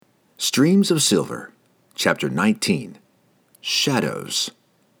Streams of Silver, Chapter 19, Shadows.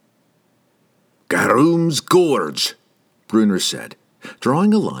 "Garoom's Gorge," Brunner said,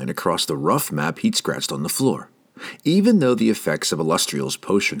 drawing a line across the rough map he'd scratched on the floor. Even though the effects of Illustrial's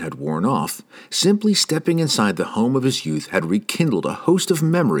potion had worn off, simply stepping inside the home of his youth had rekindled a host of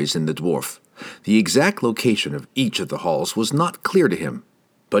memories in the dwarf. The exact location of each of the halls was not clear to him,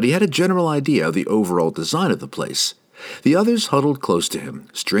 but he had a general idea of the overall design of the place. The others huddled close to him,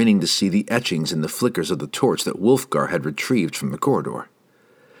 straining to see the etchings in the flickers of the torch that Wulfgar had retrieved from the corridor.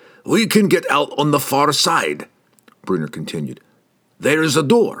 "We can get out on the far side," Brunner continued. "There is a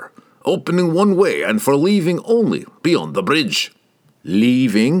door, opening one way and for leaving only, beyond the bridge."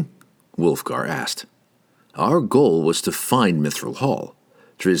 "Leaving?" Wulfgar asked. "Our goal was to find Mithril Hall,"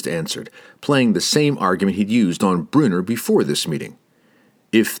 Drizzt answered, playing the same argument he'd used on Brunner before this meeting.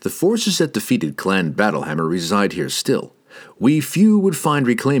 "If the forces that defeated Clan Battlehammer reside here still, we few would find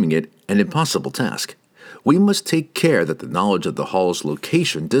reclaiming it an impossible task. We must take care that the knowledge of the hall's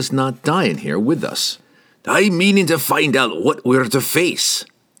location does not die in here with us." "I'm meaning to find out what we're to face,"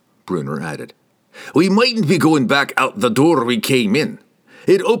 Brunner added. "We mightn't be going back out the door we came in.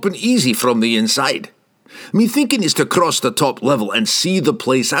 It opened easy from the inside. Me thinking is to cross the top level and see the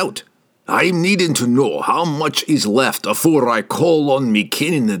place out. I'm needing to know how much is left afore I call on me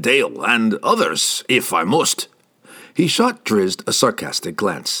kin in the Dale and others, if I must." He shot Drizzt a sarcastic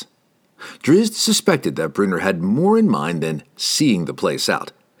glance. Drizzt suspected that Brunner had more in mind than seeing the place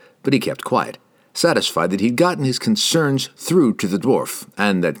out, but he kept quiet, satisfied that he'd gotten his concerns through to the dwarf,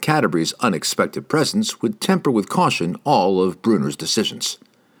 and that Catti-brie's unexpected presence would temper with caution all of Brunner's decisions.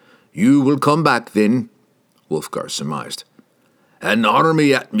 "You will come back, then," Wulfgar surmised. "An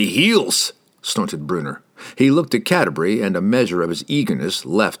army at me heels," snorted Brunner. He looked at Catti-brie, and a measure of his eagerness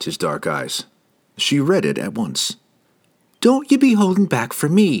left his dark eyes. She read it at once. "Don't you be holding back for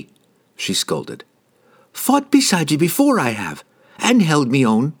me," she scolded. "Fought beside you before I have, and held me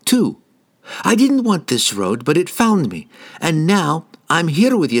own, too. I didn't want this road, but it found me, and now I'm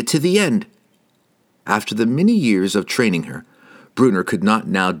here with you to the end." After the many years of training her, Brunner could not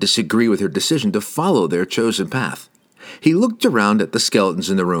now disagree with her decision to follow their chosen path. He looked around at the skeletons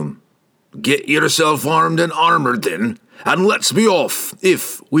in the room. "Get yourself armed and armored, then, and let's be off,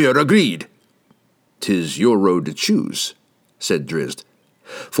 if we are agreed." "'Tis your road to choose," said Drizzt.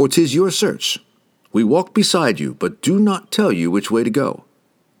 "For 'tis your search. We walk beside you, but do not tell you which way to go."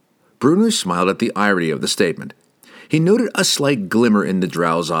 Brunner smiled at the irony of the statement. He noted a slight glimmer in the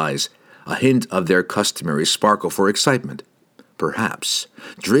drow's eyes, a hint of their customary sparkle for excitement. Perhaps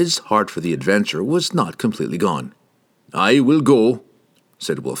Drizzt's heart for the adventure was not completely gone. "I will go,"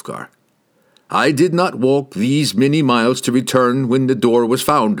 said Wulfgar. "I did not walk these many miles to return when the door was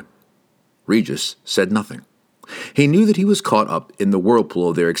found." Regis said nothing. He knew that he was caught up in the whirlpool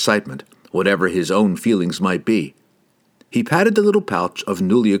of their excitement, whatever his own feelings might be. He patted the little pouch of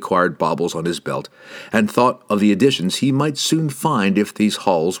newly acquired baubles on his belt and thought of the additions he might soon find if these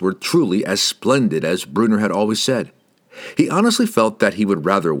halls were truly as splendid as Brunner had always said. He honestly felt that he would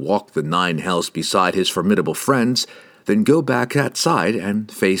rather walk the 9 hells beside his formidable friends than go back outside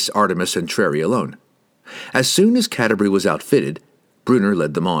and face Artemis and Treri alone. As soon as Catti-brie was outfitted, Brunner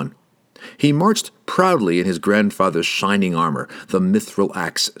led them on. He marched proudly in his grandfather's shining armor, the mithril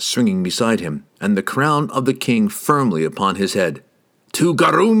axe swinging beside him, and the crown of the king firmly upon his head. "To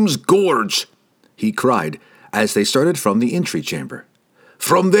Garoom's Gorge," he cried as they started from the entry chamber.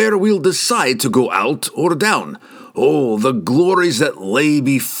 "From there we'll decide to go out or down. Oh, the glories that lay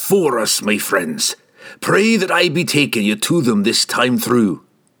before us, my friends. Pray that I be taking you to them this time through."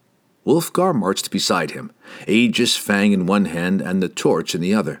 Wulfgar marched beside him, Aegis fang in one hand and the torch in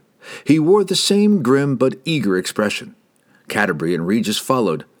the other. He wore the same grim but eager expression. Catti-brie and Regis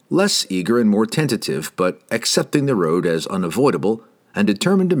followed, less eager and more tentative, but accepting the road as unavoidable and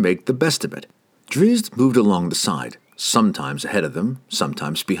determined to make the best of it. Drizzt moved along the side, sometimes ahead of them,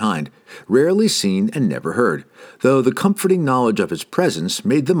 sometimes behind, rarely seen and never heard, though the comforting knowledge of his presence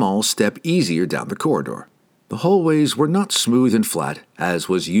made them all step easier down the corridor. The hallways were not smooth and flat, as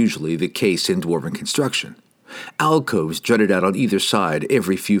was usually the case in dwarven construction. Alcoves jutted out on either side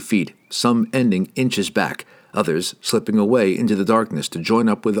every few feet, some ending inches back, others slipping away into the darkness to join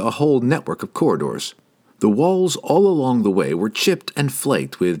up with a whole network of corridors. The walls all along the way were chipped and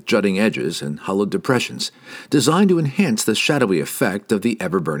flaked with jutting edges and hollowed depressions, designed to enhance the shadowy effect of the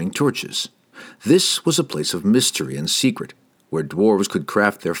ever-burning torches. This was a place of mystery and secret, where dwarves could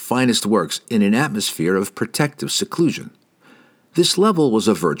craft their finest works in an atmosphere of protective seclusion. This level was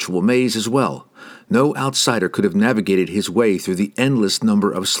a virtual maze as well. No outsider could have navigated his way through the endless number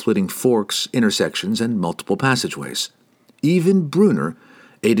of splitting forks, intersections, and multiple passageways. Even Brunner,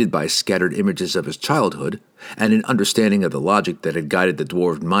 Aided by scattered images of his childhood, and an understanding of the logic that had guided the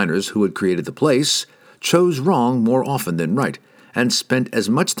dwarven miners who had created the place, chose wrong more often than right, and spent as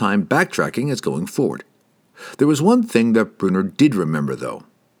much time backtracking as going forward. There was one thing that Bruner did remember, though.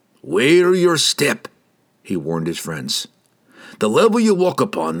 "Wear your step," he warned his friends. "The level you walk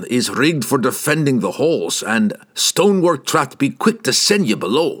upon is rigged for defending the halls, and stonework trapped be quick to send you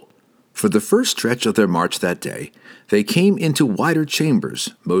below." For the first stretch of their march that day, they came into wider chambers,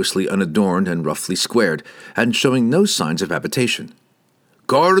 mostly unadorned and roughly squared, and showing no signs of habitation.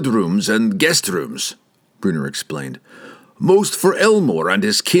 "Guard rooms and guest rooms," Bruner explained. "Most for Elmore and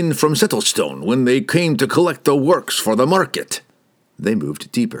his kin from Settlestone when they came to collect the works for the market." They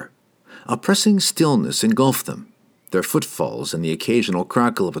moved deeper. A pressing stillness engulfed them, their footfalls and the occasional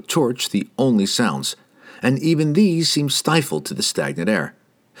crackle of a torch the only sounds, and even these seemed stifled to the stagnant air.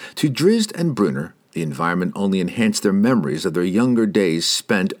 To Drizzt and Bruner, the environment only enhanced their memories of their younger days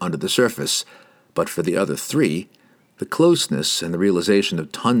spent under the surface, but for the other three, the closeness and the realization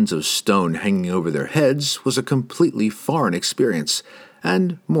of tons of stone hanging over their heads was a completely foreign experience,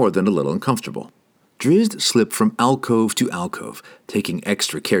 and more than a little uncomfortable. Drizzt slipped from alcove to alcove, taking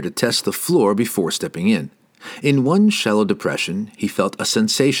extra care to test the floor before stepping in. In one shallow depression, he felt a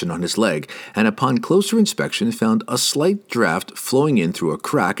sensation on his leg, and upon closer inspection found a slight draft flowing in through a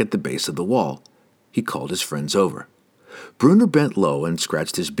crack at the base of the wall. He called his friends over. Bruner bent low and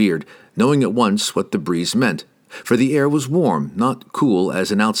scratched his beard, knowing at once what the breeze meant, for the air was warm, not cool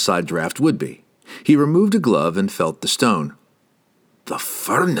as an outside draft would be. He removed a glove and felt the stone. "The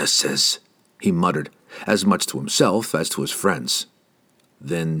furnaces," he muttered, as much to himself as to his friends.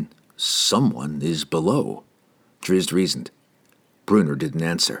 "Then someone is below," Drizzt reasoned. Bruner didn't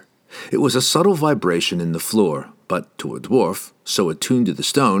answer. It was a subtle vibration in the floor, but to a dwarf, so attuned to the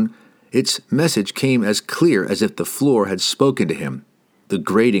stone, its message came as clear as if the floor had spoken to him. The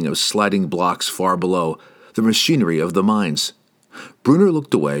grating of sliding blocks far below, the machinery of the mines. Bruner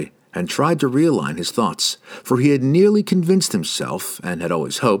looked away and tried to realign his thoughts, for he had nearly convinced himself, and had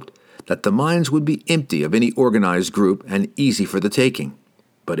always hoped, that the mines would be empty of any organized group and easy for the taking.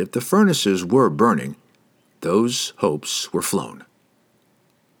 But if the furnaces were burning, those hopes were flown.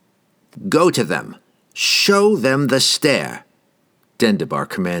 "Go to them. Show them the stair," Dendibar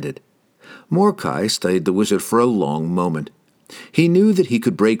commanded. Morkai studied the wizard for a long moment. He knew that he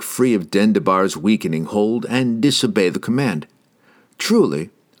could break free of Dendibar's weakening hold and disobey the command.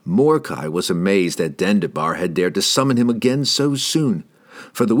 Truly, Morkai was amazed that Dendibar had dared to summon him again so soon,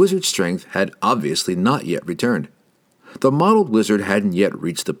 for the wizard's strength had obviously not yet returned. The mottled wizard hadn't yet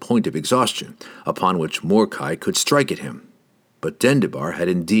reached the point of exhaustion, upon which Morkai could strike at him. But Dendibar had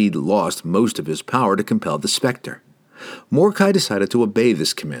indeed lost most of his power to compel the spectre. Morkai decided to obey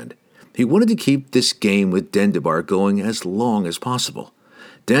this command. He wanted to keep this game with Dendibar going as long as possible.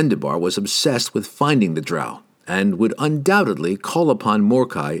 Dendibar was obsessed with finding the drow, and would undoubtedly call upon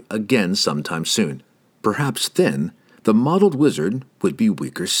Morkai again sometime soon. Perhaps then, the mottled wizard would be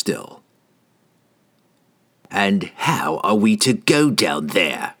weaker still. "And how are we to go down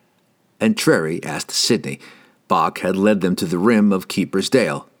there?" Entreri asked Sidney. Bok had led them to the rim of Keeper's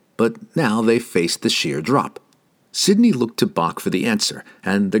Dale, but now they faced the sheer drop. Sidney looked to Bok for the answer,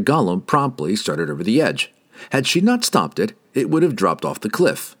 and the golem promptly started over the edge. Had she not stopped it, it would have dropped off the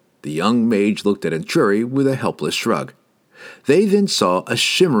cliff. The young mage looked at Entreri with a helpless shrug. They then saw a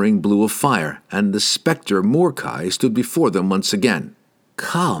shimmering blue of fire, and the spectre Morkai stood before them once again.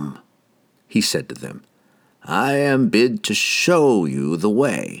 "Come," he said to them. "I am bid to show you the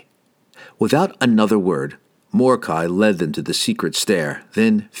way." Without another word, Morkai led them to the secret stair,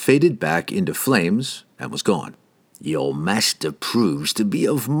 then faded back into flames and was gone. "Your master proves to be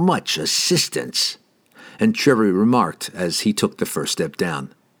of much assistance," Entreri remarked as he took the first step down.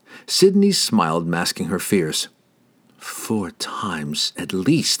 Sidney smiled, masking her fears. 4 times at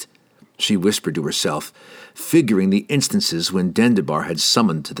least, she whispered to herself, figuring the instances when Dendibar had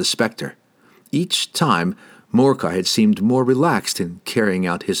summoned to the spectre. Each time, Morkai had seemed more relaxed in carrying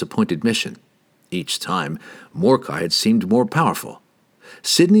out his appointed mission. Each time, Morkai had seemed more powerful.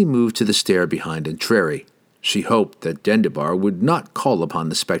 Sidney moved to the stair behind Entreri. She hoped that Dendibar would not call upon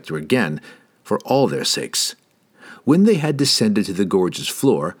the spectre again, for all their sakes. When they had descended to the gorge's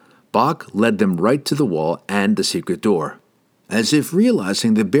floor, Bok led them right to the wall and the secret door. As if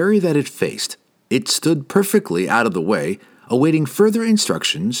realizing the barrier that it faced, it stood perfectly out of the way, awaiting further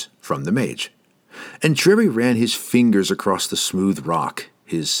instructions from the mage. Entreri ran his fingers across the smooth rock,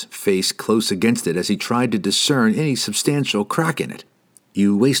 his face close against it as he tried to discern any substantial crack in it.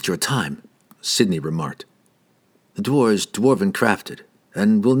 "You waste your time," Sidney remarked. "The door is dwarven crafted,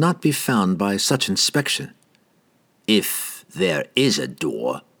 and will not be found by such inspection." "If "There is a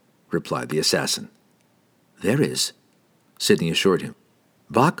door," replied the assassin. "There is," Sidney assured him.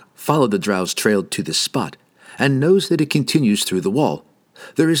 Bach followed the drow's trail to this spot, and knows that it continues through the wall.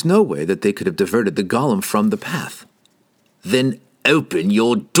 There is no way that they could have diverted the golem from the path. "Then open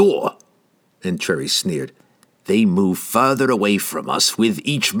your door," Entreri sneered. "They move further away from us with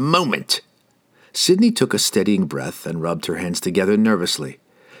each moment." Sidney took a steadying breath and rubbed her hands together nervously.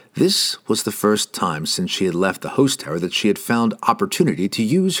 This was the first time since she had left the host tower that she had found opportunity to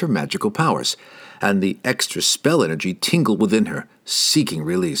use her magical powers, and the extra spell energy tingled within her, seeking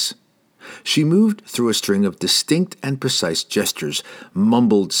release. She moved through a string of distinct and precise gestures,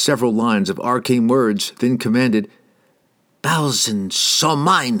 mumbled several lines of arcane words, then commanded, "Bausen so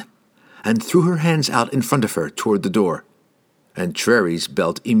mine," and threw her hands out in front of her toward the door. Entreri's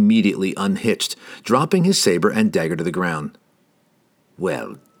belt immediately unhitched, dropping his saber and dagger to the ground.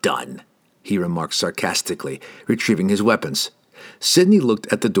 "Well done," he remarked sarcastically, retrieving his weapons. Sidney looked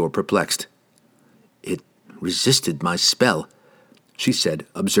at the door perplexed. "It resisted my spell," she said,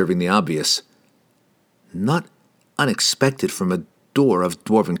 observing the obvious. "Not unexpected from a door of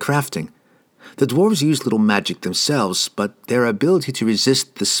dwarven crafting. The dwarves use little magic themselves, but their ability to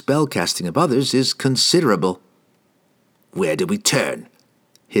resist the spell casting of others is considerable." "Where do we turn?"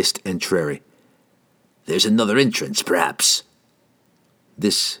 hissed Entreri. "There's another entrance, perhaps."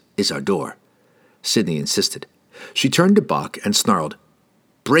 "This is our door," Sidney insisted. She turned to Bach and snarled,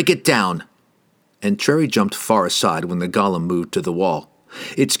 "Break it down!" Entreri jumped far aside when the golem moved to the wall.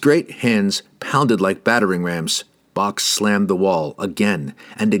 Its great hands pounded like battering rams. Bach slammed the wall again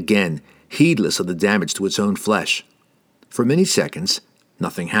and again, heedless of the damage to its own flesh. For many seconds,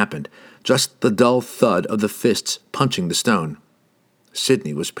 nothing happened, just the dull thud of the fists punching the stone.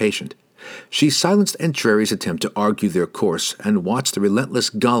 Sidney was patient. She silenced Entreri's attempt to argue their course and watched the relentless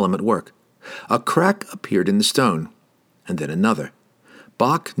golem at work. A crack appeared in the stone, and then another.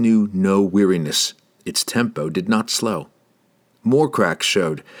 Bach knew no weariness. Its tempo did not slow. More cracks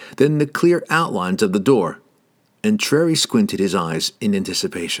showed, then the clear outlines of the door. Entreri squinted his eyes in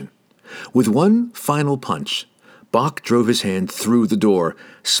anticipation. With one final punch, Bach drove his hand through the door,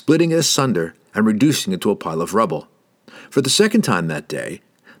 splitting it asunder and reducing it to a pile of rubble. For the second time that day,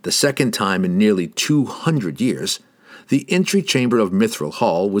 the second time in nearly 200 years, the entry chamber of Mithril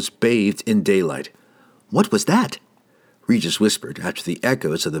Hall was bathed in daylight. "What was that?" Regis whispered after the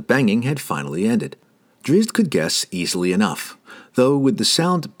echoes of the banging had finally ended. Drizzt could guess easily enough, though with the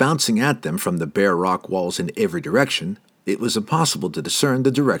sound bouncing at them from the bare rock walls in every direction, it was impossible to discern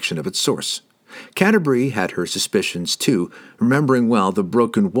the direction of its source. Canterbury had her suspicions too, remembering well the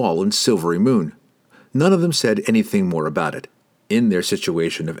broken wall and silvery moon. None of them said anything more about it. In their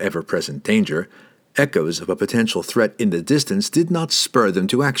situation of ever-present danger, echoes of a potential threat in the distance did not spur them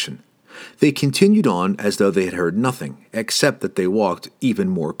to action. They continued on as though they had heard nothing, except that they walked even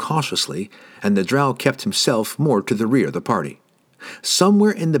more cautiously, and the drow kept himself more to the rear of the party.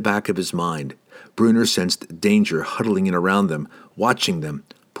 Somewhere in the back of his mind, Brunner sensed danger huddling in around them, watching them,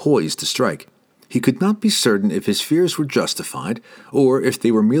 poised to strike. He could not be certain if his fears were justified, or if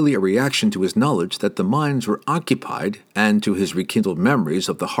they were merely a reaction to his knowledge that the mines were occupied and to his rekindled memories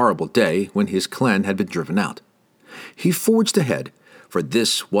of the horrible day when his clan had been driven out. He forged ahead, for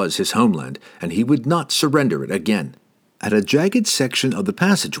this was his homeland, and he would not surrender it again. At a jagged section of the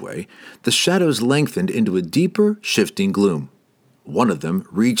passageway, the shadows lengthened into a deeper, shifting gloom. One of them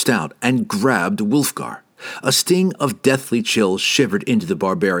reached out and grabbed Wulfgar. A sting of deathly chill shivered into the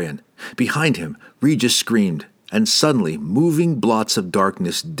barbarian. Behind him, Regis screamed, and suddenly moving blots of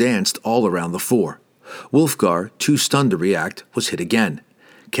darkness danced all around the four. Wulfgar, too stunned to react, was hit again.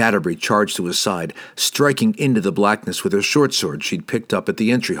 Canterbury charged to his side, striking into the blackness with her short sword she'd picked up at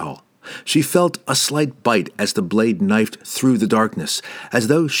the entry hall. She felt a slight bite as the blade knifed through the darkness, as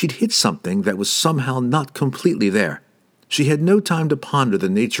though she'd hit something that was somehow not completely there. She had no time to ponder the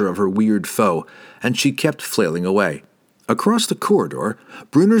nature of her weird foe, and she kept flailing away. Across the corridor,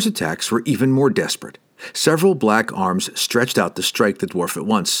 Brunner's attacks were even more desperate. Several black arms stretched out to strike the dwarf at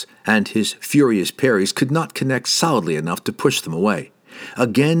once, and his furious parries could not connect solidly enough to push them away.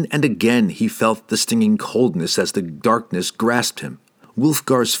 Again and again he felt the stinging coldness as the darkness grasped him.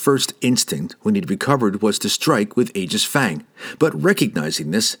 Wulfgar's first instinct when he'd recovered was to strike with Aegis Fang, but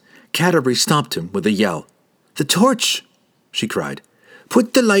recognizing this, Canterbury stopped him with a yell. "The torch!" she cried.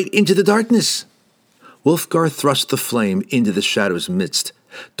 "Put the light into the darkness!" Wulfgar thrust the flame into the shadow's midst.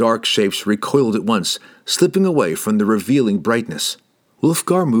 Dark shapes recoiled at once, slipping away from the revealing brightness.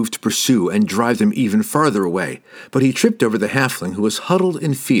 Wulfgar moved to pursue and drive them even farther away, but he tripped over the halfling who was huddled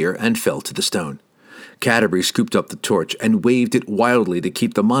in fear and fell to the stone. Canterbury scooped up the torch and waved it wildly to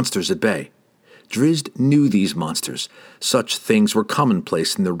keep the monsters at bay. Drizzt knew these monsters. Such things were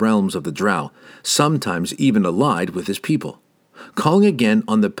commonplace in the realms of the Drow, sometimes even allied with his people. Calling again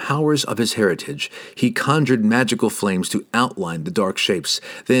on the powers of his heritage, he conjured magical flames to outline the dark shapes,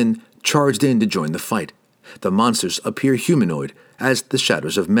 then charged in to join the fight. The monsters appear humanoid, as the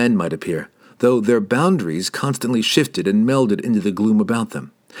shadows of men might appear, though their boundaries constantly shifted and melded into the gloom about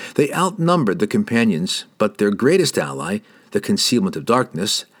them. They outnumbered the companions, but their greatest ally, the concealment of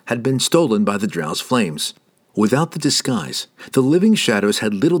darkness, had been stolen by the Drow's flames. Without the disguise, the living shadows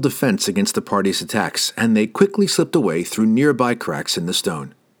had little defense against the party's attacks, and they quickly slipped away through nearby cracks in the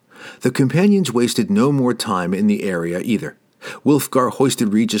stone. The companions wasted no more time in the area either. Wulfgar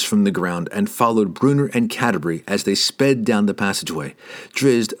hoisted Regis from the ground and followed Brunner and Canterbury as they sped down the passageway,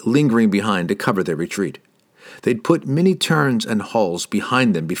 Drizzt lingering behind to cover their retreat. They'd put many turns and halls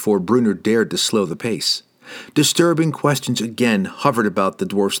behind them before Brunner dared to slow the pace. Disturbing questions again hovered about the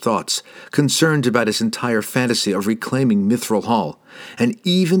dwarf's thoughts, concerns about his entire fantasy of reclaiming Mithril Hall, and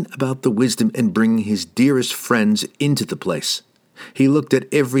even about the wisdom in bringing his dearest friends into the place. He looked at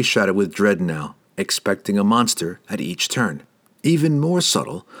every shadow with dread now, expecting a monster at each turn. Even more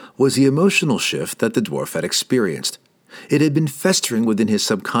subtle was the emotional shift that the dwarf had experienced. It had been festering within his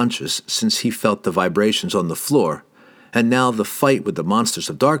subconscious since he felt the vibrations on the floor, and now the fight with the monsters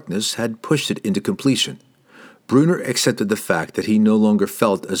of darkness had pushed it into completion. Brunner accepted the fact that he no longer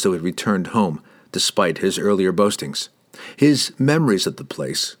felt as though he had returned home, despite his earlier boastings. His memories of the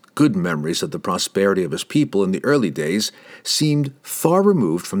place, good memories of the prosperity of his people in the early days, seemed far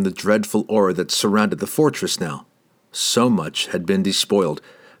removed from the dreadful aura that surrounded the fortress now. So much had been despoiled,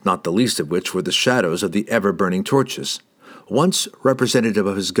 not the least of which were the shadows of the ever-burning torches. Once representative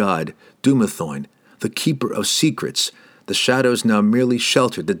of his god, Dumathoin, the keeper of secrets, the shadows now merely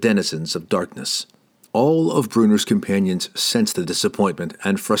sheltered the denizens of darkness. All of Brunner's companions sensed the disappointment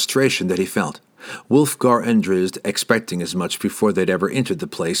and frustration that he felt. Wulfgar and Drizzt, expecting as much before they'd ever entered the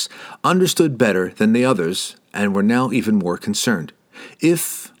place, understood better than the others and were now even more concerned.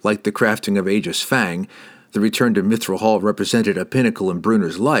 If, like the crafting of Aegis Fang, the return to Mithril Hall represented a pinnacle in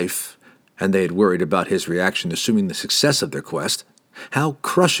Brunner's life, and they had worried about his reaction assuming the success of their quest, how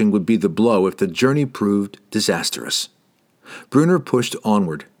crushing would be the blow if the journey proved disastrous. Brunner pushed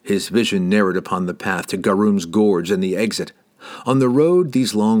onward, his vision narrowed upon the path to Garoom's Gorge and the exit. On the road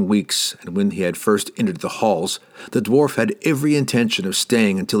these long weeks, and when he had first entered the halls, the dwarf had every intention of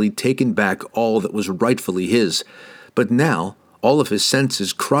staying until he'd taken back all that was rightfully his, but now all of his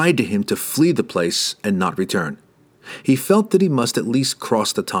senses cried to him to flee the place and not return. He felt that he must at least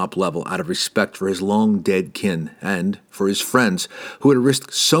cross the top level out of respect for his long-dead kin and for his friends who had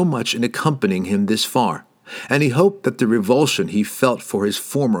risked so much in accompanying him this far, and he hoped that the revulsion he felt for his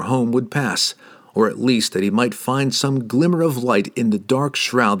former home would pass, or at least that he might find some glimmer of light in the dark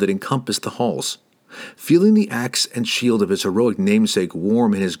shroud that encompassed the halls. Feeling the axe and shield of his heroic namesake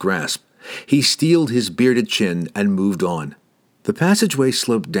warm in his grasp, he steeled his bearded chin and moved on. The passageway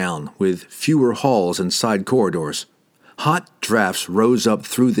sloped down, with fewer halls and side corridors. Hot drafts rose up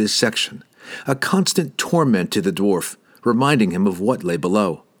through this section, a constant torment to the dwarf, reminding him of what lay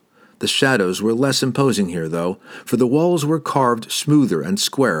below. The shadows were less imposing here, though, for the walls were carved smoother and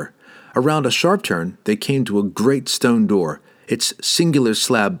square. Around a sharp turn, they came to a great stone door, its singular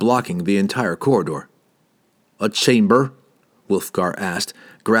slab blocking the entire corridor. "A chamber?" Wulfgar asked,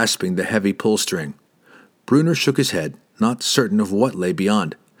 grasping the heavy pull-string. Brunner shook his head, not certain of what lay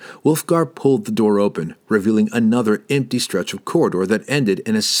beyond. Wulfgar pulled the door open, revealing another empty stretch of corridor that ended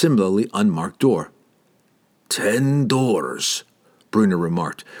in a similarly unmarked door. 10 doors, Brunner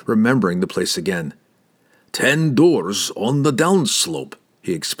remarked, remembering the place again. 10 doors on the downslope,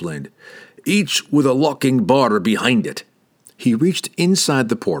 he explained, each with a locking bar behind it. He reached inside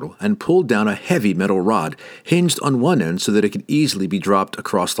the portal and pulled down a heavy metal rod, hinged on one end so that it could easily be dropped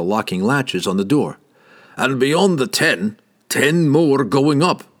across the locking latches on the door. And beyond the 10 more going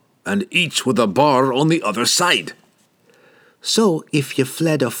up, and each with a bar on the other side. So, if you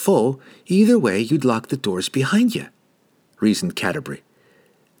fled a foe, either way you'd lock the doors behind you, reasoned Canterbury,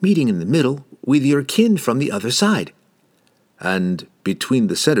 meeting in the middle with your kin from the other side. And between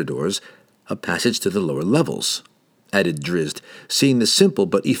the center doors, a passage to the lower levels, added Drizzt, seeing the simple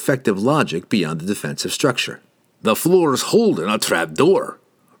but effective logic beyond the defensive structure. The floor's holding a trap door,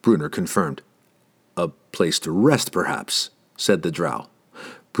 Brunner confirmed. A place to rest, perhaps, said the drow.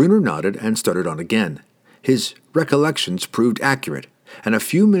 Brunner nodded and started on again. His recollections proved accurate, and a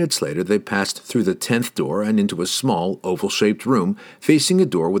few minutes later they passed through the 10th door and into a small, oval-shaped room facing a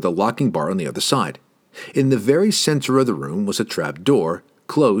door with a locking bar on the other side. In the very center of the room was a trap door,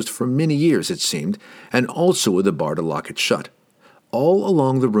 closed for many years, it seemed, and also with a bar to lock it shut. All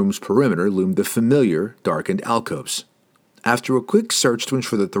along the room's perimeter loomed the familiar, darkened alcoves. After a quick search to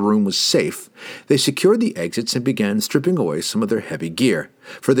ensure that the room was safe, they secured the exits and began stripping away some of their heavy gear,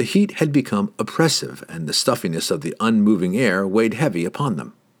 for the heat had become oppressive and the stuffiness of the unmoving air weighed heavy upon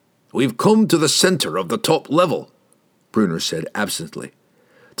them. "We've come to the center of the top level," Brunner said absently.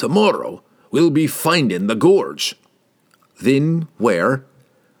 "Tomorrow we'll be finding the gorge." "Then where?"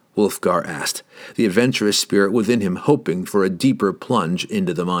 Wulfgar asked, the adventurous spirit within him hoping for a deeper plunge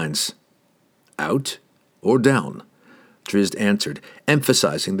into the mines. "Out or down?" Drizzt answered,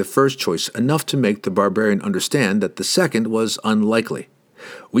 emphasizing the first choice enough to make the barbarian understand that the second was unlikely.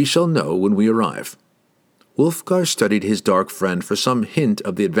 "We shall know when we arrive." Wulfgar studied his dark friend for some hint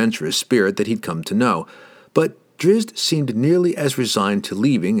of the adventurous spirit that he'd come to know, but Drizzt seemed nearly as resigned to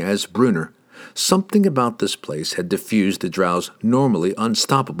leaving as Brunner. Something about this place had diffused the Drow's normally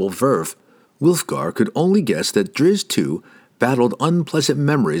unstoppable verve. Wulfgar could only guess that Drizzt, too, battled unpleasant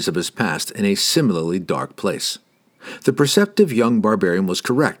memories of his past in a similarly dark place. The perceptive young barbarian was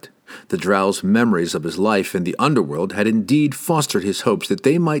correct. The Drow's memories of his life in the underworld had indeed fostered his hopes that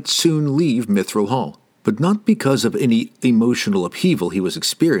they might soon leave Mithril Hall, but not because of any emotional upheaval he was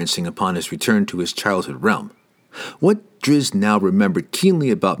experiencing upon his return to his childhood realm. What Drizzt now remembered keenly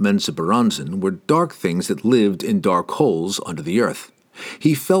about Menzoberranzan were dark things that lived in dark holes under the earth.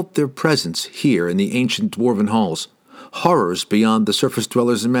 He felt their presence here in the ancient dwarven halls, horrors beyond the surface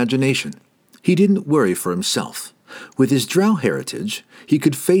dweller's imagination. He didn't worry for himself. With his Drow heritage, he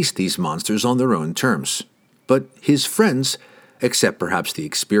could face these monsters on their own terms. But his friends, except perhaps the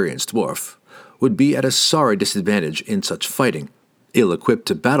experienced dwarf, would be at a sorry disadvantage in such fighting, ill-equipped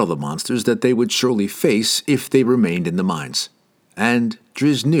to battle the monsters that they would surely face if they remained in the mines. And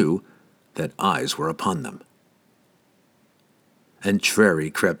Drizzt knew that eyes were upon them.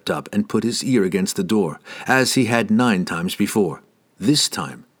 Entreri crept up and put his ear against the door, as he had 9 times before. This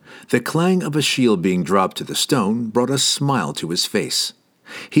time, the clang of a shield being dropped to the stone brought a smile to his face.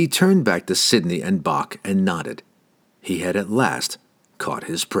 He turned back to Sidney and Bok and nodded. He had at last caught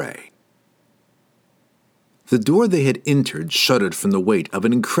his prey. The door they had entered shuddered from the weight of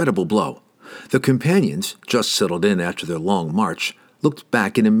an incredible blow. The companions, just settled in after their long march, looked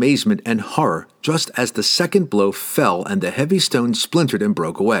back in amazement and horror just as the second blow fell and the heavy stone splintered and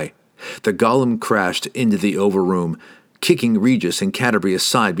broke away. The golem crashed into the oval room, kicking Regis and Canterbury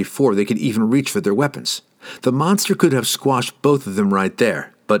aside before they could even reach for their weapons. The monster could have squashed both of them right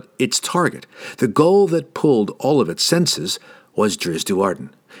there, but its target, the goal that pulled all of its senses, was Drizzt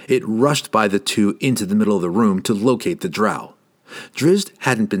Do'Urden. It rushed by the two into the middle of the room to locate the Drow. Drizzt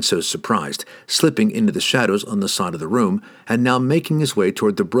hadn't been so surprised, slipping into the shadows on the side of the room and now making his way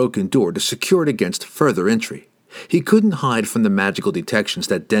toward the broken door to secure it against further entry. He couldn't hide from the magical detections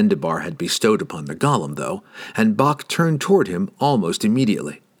that Dendabar had bestowed upon the golem, though, and Bok turned toward him almost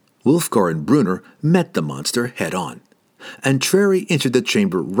immediately. Wulfgar and Brunner met the monster head-on. Entreri entered the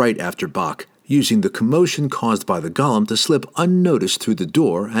chamber right after Bok, using the commotion caused by the golem to slip unnoticed through the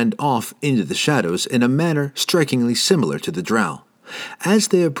door and off into the shadows in a manner strikingly similar to the Drow. As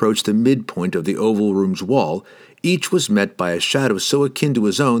they approached the midpoint of the oval room's wall, each was met by a shadow so akin to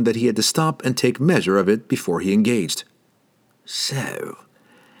his own that he had to stop and take measure of it before he engaged. "So,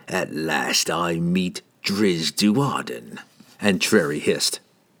 at last I meet Drizzt Do'Urden," Entreri hissed.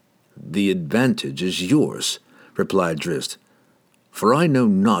 "The advantage is yours," replied Drizzt, "for I know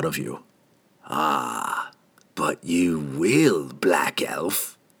not of you." "Ah, but you will, Black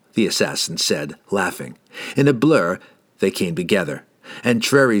Elf," the assassin said, laughing. In a blur, they came together,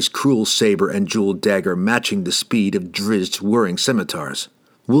 Entreri's cruel saber and jeweled dagger matching the speed of Drizzt's whirring scimitars.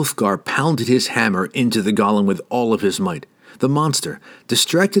 Wulfgar pounded his hammer into the golem with all of his might. The monster,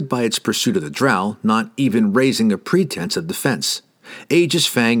 distracted by its pursuit of the Drow, not even raising a pretense of defense. Aegis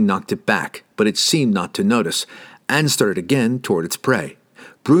Fang knocked it back, but it seemed not to notice, and started again toward its prey.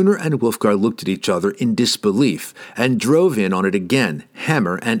 Brunner and Wulfgar looked at each other in disbelief and drove in on it again,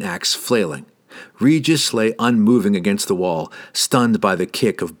 hammer and axe flailing. Regis lay unmoving against the wall, stunned by the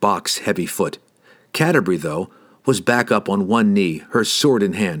kick of Bok's heavy foot. Canterbury, though, was back up on one knee, her sword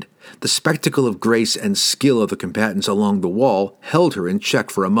in hand. The spectacle of grace and skill of the combatants along the wall held her in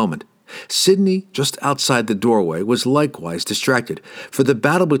check for a moment. Sidney, just outside the doorway, was likewise distracted, for the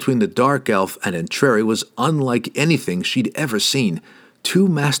battle between the Dark Elf and Entreri was unlike anything she'd ever seen. 2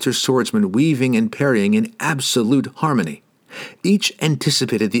 master swordsmen weaving and parrying in absolute harmony. Each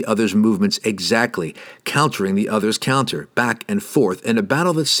anticipated the other's movements exactly, countering the other's counter, back and forth, in a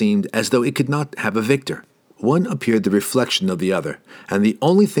battle that seemed as though it could not have a victor. One appeared the reflection of the other, and the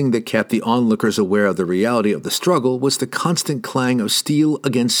only thing that kept the onlookers aware of the reality of the struggle was the constant clang of steel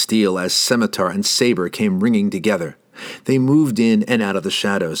against steel as scimitar and saber came ringing together. They moved in and out of the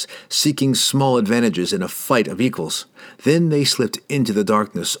shadows, seeking small advantages in a fight of equals. Then they slipped into the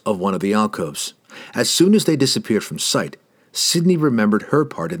darkness of one of the alcoves. As soon as they disappeared from sight, Sydney remembered her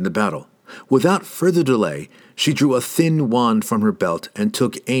part in the battle. Without further delay, she drew a thin wand from her belt and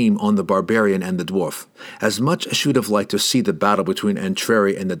took aim on the barbarian and the dwarf. As much as she would have liked to see the battle between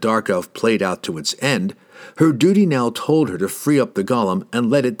Entreri and the Dark Elf played out to its end, her duty now told her to free up the golem and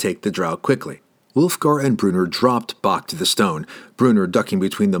let it take the drow quickly. Wulfgar and Brunner dropped Bok to the stone, Brunner ducking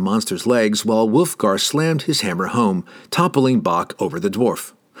between the monster's legs while Wulfgar slammed his hammer home, toppling Bok over the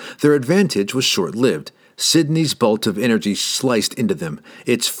dwarf. Their advantage was short-lived. Sydney's bolt of energy sliced into them,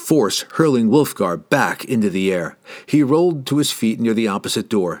 its force hurling Wulfgar back into the air. He rolled to his feet near the opposite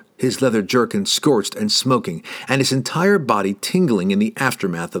door, his leather jerkin scorched and smoking, and his entire body tingling in the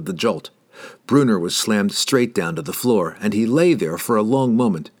aftermath of the jolt. Brunner was slammed straight down to the floor, and he lay there for a long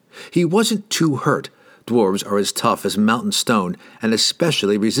moment. He wasn't too hurt. Dwarves are as tough as mountain stone, and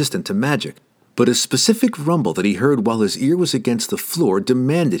especially resistant to magic. But a specific rumble that he heard while his ear was against the floor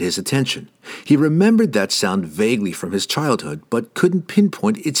demanded his attention. He remembered that sound vaguely from his childhood, but couldn't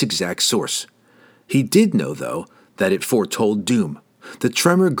pinpoint its exact source. He did know, though, that it foretold doom. The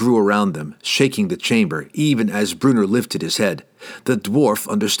tremor grew around them, shaking the chamber, even as Brunner lifted his head. The dwarf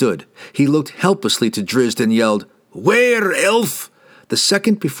understood. He looked helplessly to Drizzt and yelled, "Where, elf?" The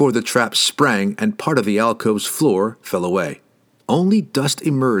second before the trap sprang and part of the alcove's floor fell away. Only dust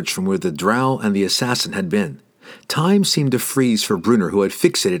emerged from where the drow and the assassin had been. Time seemed to freeze for Brunner, who had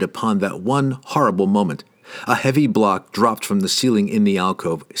fixated upon that one horrible moment. A heavy block dropped from the ceiling in the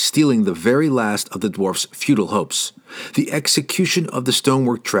alcove, stealing the very last of the dwarf's futile hopes. The execution of the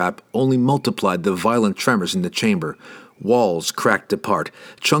stonework trap only multiplied the violent tremors in the chamber. Walls cracked apart,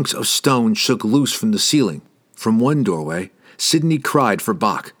 chunks of stone shook loose from the ceiling. From one doorway, Sydney cried for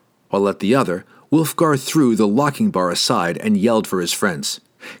Bok, while at the other, Wulfgar threw the locking bar aside and yelled for his friends.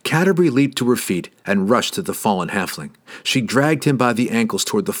 Canterbury leaped to her feet and rushed to the fallen halfling. She dragged him by the ankles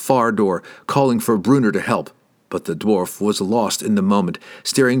toward the far door, calling for Brunner to help. But the dwarf was lost in the moment,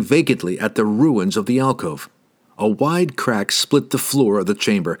 staring vacantly at the ruins of the alcove. A wide crack split the floor of the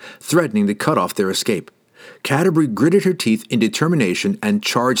chamber, threatening to cut off their escape. Canterbury gritted her teeth in determination and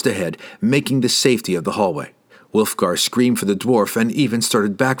charged ahead, making the safety of the hallway. Wulfgar screamed for the dwarf and even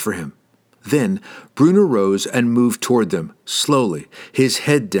started back for him. Then Brunner rose and moved toward them, slowly, his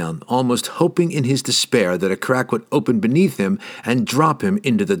head down, almost hoping in his despair that a crack would open beneath him and drop him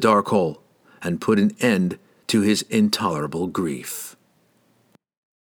into the dark hole, and put an end to his intolerable grief.